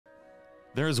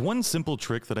There is one simple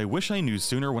trick that I wish I knew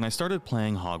sooner when I started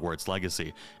playing Hogwarts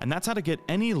Legacy, and that's how to get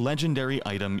any legendary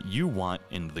item you want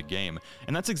in the game.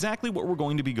 And that's exactly what we're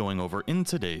going to be going over in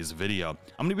today's video.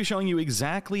 I'm going to be showing you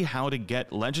exactly how to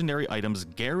get legendary items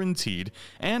guaranteed,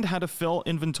 and how to fill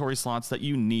inventory slots that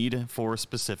you need for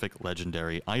specific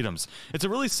legendary items. It's a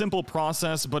really simple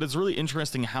process, but it's really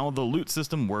interesting how the loot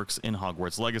system works in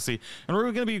Hogwarts Legacy, and we're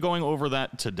going to be going over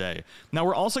that today. Now,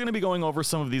 we're also going to be going over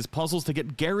some of these puzzles to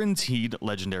get guaranteed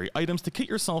legendary items to kit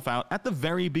yourself out at the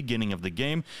very beginning of the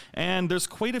game, and there's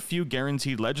quite a few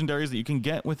guaranteed legendaries that you can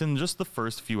get within just the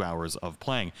first few hours of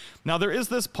playing. Now, there is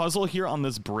this puzzle here on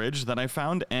this bridge that I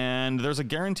found, and there's a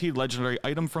guaranteed legendary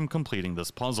item from completing this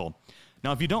puzzle.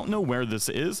 Now, if you don't know where this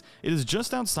is, it is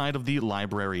just outside of the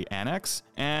library annex,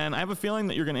 and I have a feeling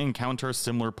that you're going to encounter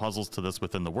similar puzzles to this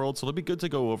within the world, so it'll be good to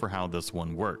go over how this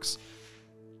one works.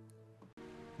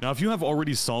 Now, if you have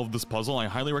already solved this puzzle, I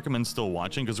highly recommend still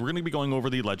watching, because we're going to be going over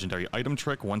the legendary item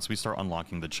trick once we start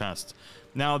unlocking the chest.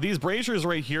 Now, these braziers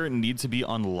right here need to be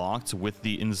unlocked with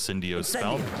the Incendio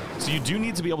spell, so you do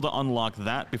need to be able to unlock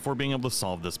that before being able to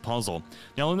solve this puzzle.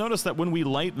 Now, you'll notice that when we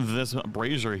light this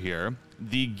brazier here,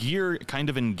 the gear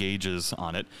kind of engages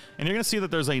on it, and you're going to see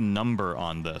that there's a number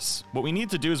on this. What we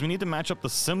need to do is we need to match up the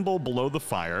symbol below the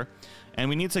fire, and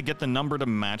we need to get the number to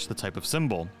match the type of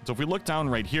symbol. So if we look down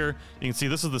right here, you can see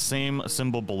this is the same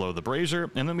symbol below the brazier,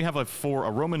 and then we have a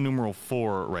Roman numeral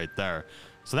 4 right there.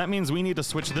 So that means we need to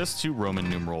switch this to Roman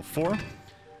numeral 4,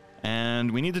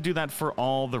 and we need to do that for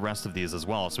all the rest of these as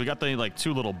well. So we got the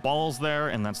two little balls there,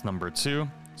 and that's number 2.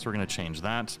 So we're going to change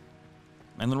that.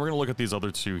 And then we're going to look at these other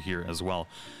two here as well.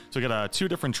 So we got two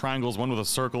different triangles, one with a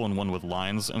circle and one with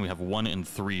lines, and we have 1 and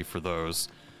 3 for those.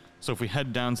 So if we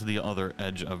head down to the other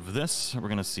edge of this, we're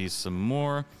going to see some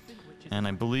more. And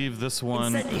I believe this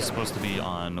one is supposed to be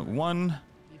on 1,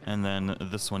 and then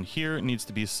this one here needs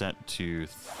to be set to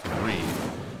 3.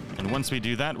 And once we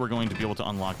do that, we're going to be able to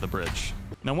unlock the bridge.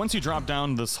 Now, once you drop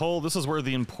down this hole, this is where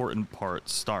the important part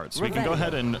starts. We can go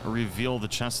ahead and reveal the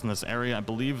chest in this area. I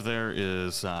believe there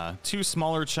is 2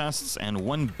 smaller chests and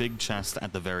 1 big chest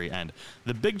at the very end.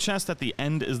 The big chest at the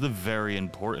end is the very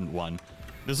important one.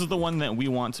 This is the one that we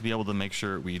want to be able to make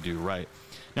sure we do right.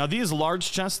 Now, these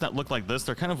large chests that look like this,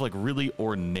 they're kind of really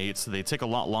ornate, so they take a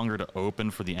lot longer to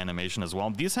open for the animation as well.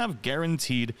 These have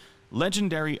guaranteed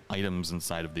legendary items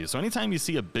inside of these. So anytime you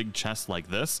see a big chest like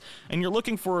this, and you're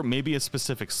looking for maybe a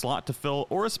specific slot to fill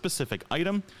or a specific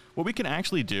item, what we can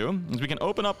actually do is we can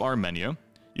open up our menu.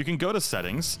 You can go to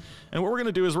settings, and what we're going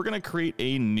to do is we're going to create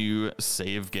a new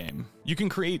save game. You can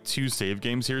create 2 save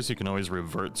games here, so you can always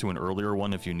revert to an earlier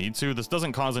one if you need to. This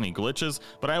doesn't cause any glitches,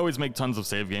 but I always make tons of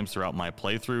save games throughout my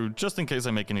playthrough, just in case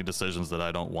I make any decisions that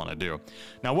I don't want to do.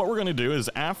 Now, what we're going to do is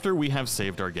after we have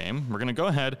saved our game, we're going to go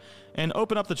ahead and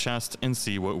open up the chest and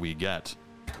see what we get.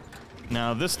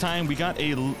 Now, this time we got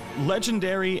a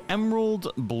legendary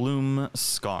Emerald Bloom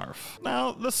scarf.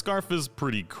 Now, this scarf is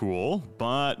pretty cool,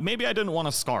 but maybe I didn't want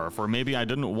a scarf, or maybe I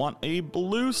didn't want a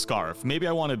blue scarf. Maybe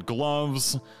I wanted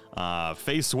gloves,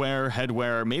 face wear,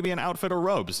 headwear, maybe an outfit or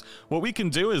robes. What we can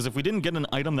do is if we didn't get an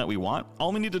item that we want,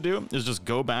 all we need to do is just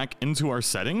go back into our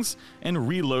settings and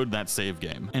reload that save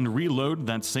game, and reload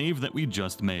that save that we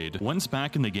just made. Once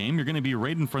back in the game, you're going to be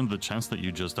right in front of the chest that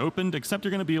you just opened, except you're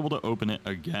going to be able to open it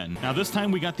again. Now, this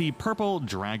time we got the purple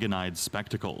dragon-eyed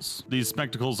spectacles. These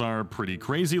spectacles are pretty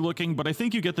crazy looking, but I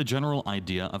think you get the general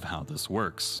idea of how this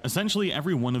works. Essentially,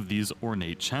 every one of these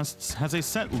ornate chests has a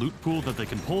set loot pool that they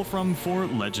can pull from for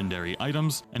legendary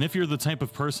items, and if you're the type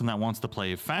of person that wants to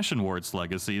play Hogwarts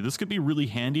Legacy, this could be really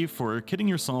handy for kitting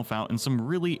yourself out in some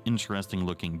really interesting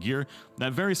looking gear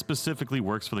that very specifically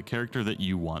works for the character that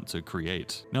you want to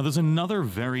create. Now, there's another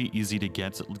very easy to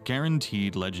get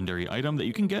guaranteed legendary item that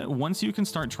you can get once you can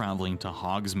start traveling to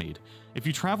Hogsmeade. If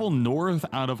you travel north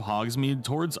out of Hogsmeade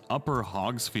towards Upper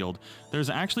Hogsfield, there's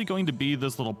actually going to be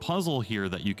this little puzzle here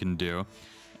that you can do,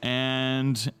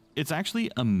 and it's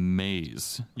actually a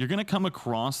maze. You're going to come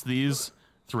across these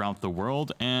throughout the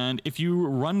world, and if you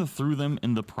run through them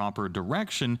in the proper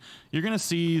direction, you're going to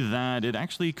see that it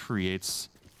actually creates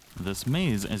this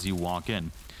maze as you walk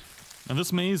in. Now,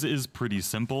 this maze is pretty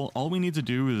simple. All we need to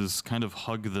do is kind of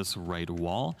hug this right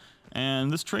wall,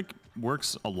 and this trick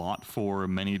works a lot for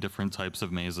many different types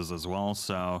of mazes as well,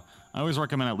 so I always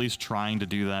recommend at least trying to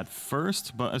do that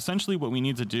first. But essentially what we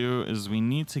need to do is we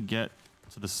need to get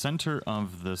to the center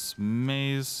of this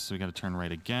maze, so we got to turn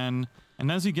right again.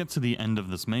 And as you get to the end of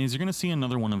this maze, you're going to see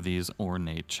another one of these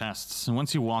ornate chests. And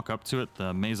once you walk up to it,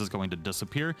 the maze is going to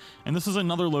disappear. And this is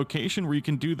another location where you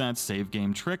can do that save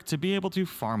game trick to be able to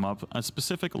farm up a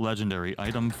specific legendary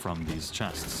item from these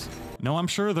chests. Now, I'm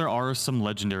sure there are some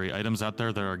legendary items out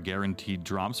there that are guaranteed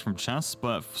drops from chests,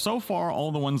 but so far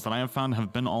all the ones that I have found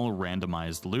have been all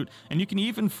randomized loot, and you can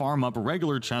even farm up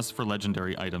regular chests for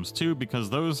legendary items too, because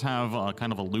those have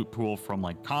kind of a loot pool from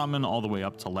like common all the way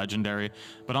up to legendary.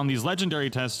 But on these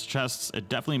legendary chests, it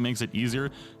definitely makes it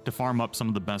easier to farm up some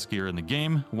of the best gear in the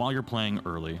game while you're playing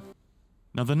early.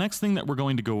 Now, the next thing that we're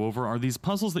going to go over are these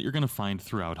puzzles that you're going to find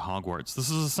throughout Hogwarts. This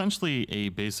is essentially a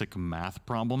basic math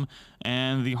problem,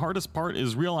 and the hardest part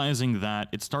is realizing that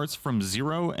it starts from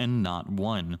 0 and not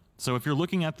 1. So if you're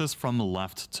looking at this from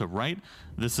left to right,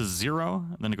 this is 0,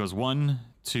 then it goes 1,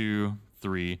 2,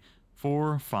 3,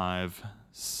 4, 5,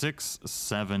 6,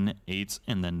 7, 8,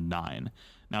 and then 9.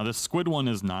 Now, this squid one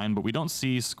is 9, but we don't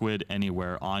see squid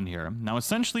anywhere on here. Now,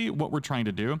 essentially, what we're trying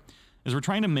to do is we're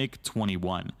trying to make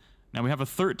 21. Now we have a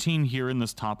 13 here in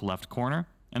this top left corner,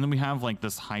 and then we have like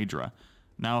this Hydra.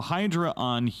 Now Hydra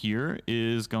on here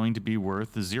is going to be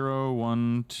worth 0,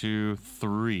 1, 2,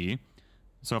 3.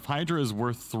 So if Hydra is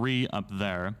worth 3 up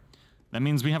there, that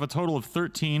means we have a total of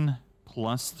 13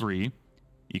 plus 3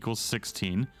 equals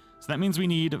 16. So that means we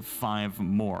need 5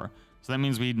 more. So that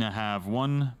means we have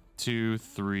 1, 2,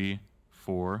 3,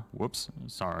 4,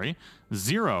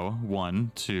 0,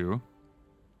 1, 2,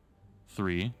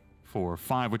 3, 4,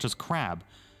 5, which is crab.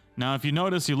 Now, if you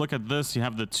notice, you look at this, you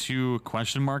have the 2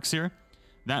 question marks here.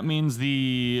 That means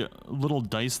the little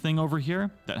dice thing over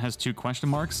here that has 2 question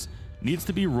marks needs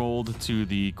to be rolled to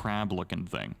the crab-looking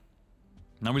thing.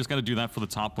 Now we just got to do that for the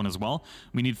top one as well.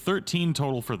 We need 13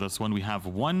 total for this one. We have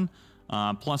 1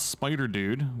 plus Spider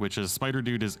Dude, which is Spider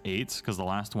Dude is 8 because the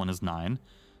last one is 9.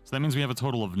 So that means we have a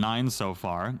total of 9 so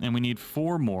far, and we need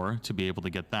 4 more to be able to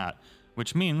get that.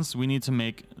 Which means we need to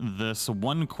make this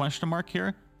 1 question mark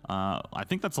here. I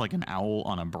think that's like an owl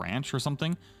on a branch or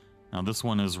something. Now this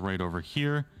one is right over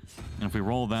here. And if we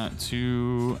roll that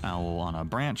to owl on a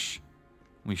branch,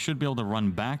 we should be able to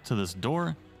run back to this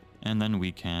door, and then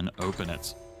we can open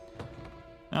it.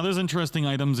 Now there's interesting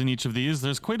items in each of these.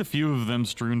 There's quite a few of them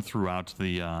strewn throughout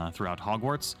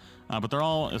Hogwarts, but they're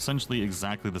all essentially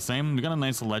exactly the same. We got a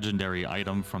nice legendary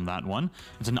item from that one.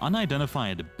 It's an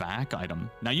unidentified back item.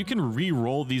 Now you can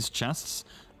re-roll these chests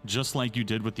just like you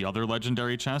did with the other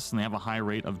legendary chests, and they have a high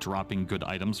rate of dropping good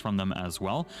items from them as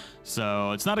well.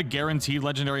 So it's not a guaranteed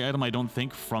legendary item, I don't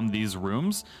think, from these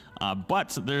rooms,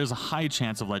 but there's a high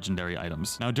chance of legendary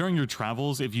items. Now, during your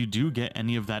travels, if you do get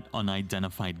any of that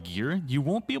unidentified gear, you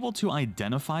won't be able to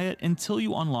identify it until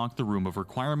you unlock the Room of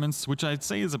Requirements, which I'd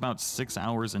say is about 6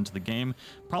 hours into the game,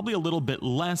 probably a little bit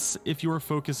less if you are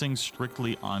focusing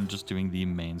strictly on just doing the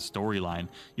main storyline.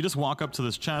 You just walk up to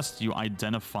this chest, you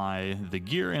identify the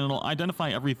gear, and it'll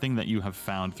identify everything that you have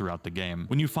found throughout the game.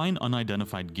 When you find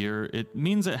unidentified gear, it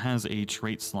means it has a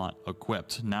trait slot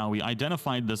equipped. Now, we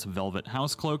identified this Velvet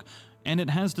House Cloak, and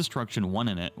it has Destruction 1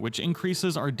 in it, which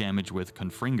increases our damage with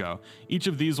Confringo. Each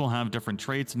of these will have different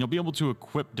traits, and you'll be able to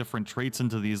equip different traits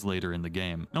into these later in the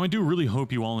game. Now, I do really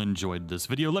hope you all enjoyed this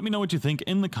video. Let me know what you think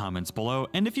in the comments below,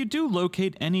 and if you do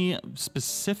locate any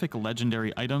specific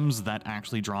legendary items that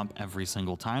actually drop every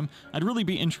single time, I'd really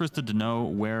be interested to know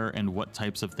where and what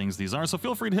types of things these are, so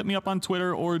feel free to hit me up on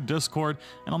Twitter or Discord,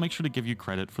 and I'll make sure to give you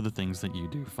credit for the things that you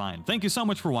do find. Thank you so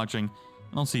much for watching,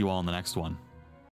 and I'll see you all in the next one.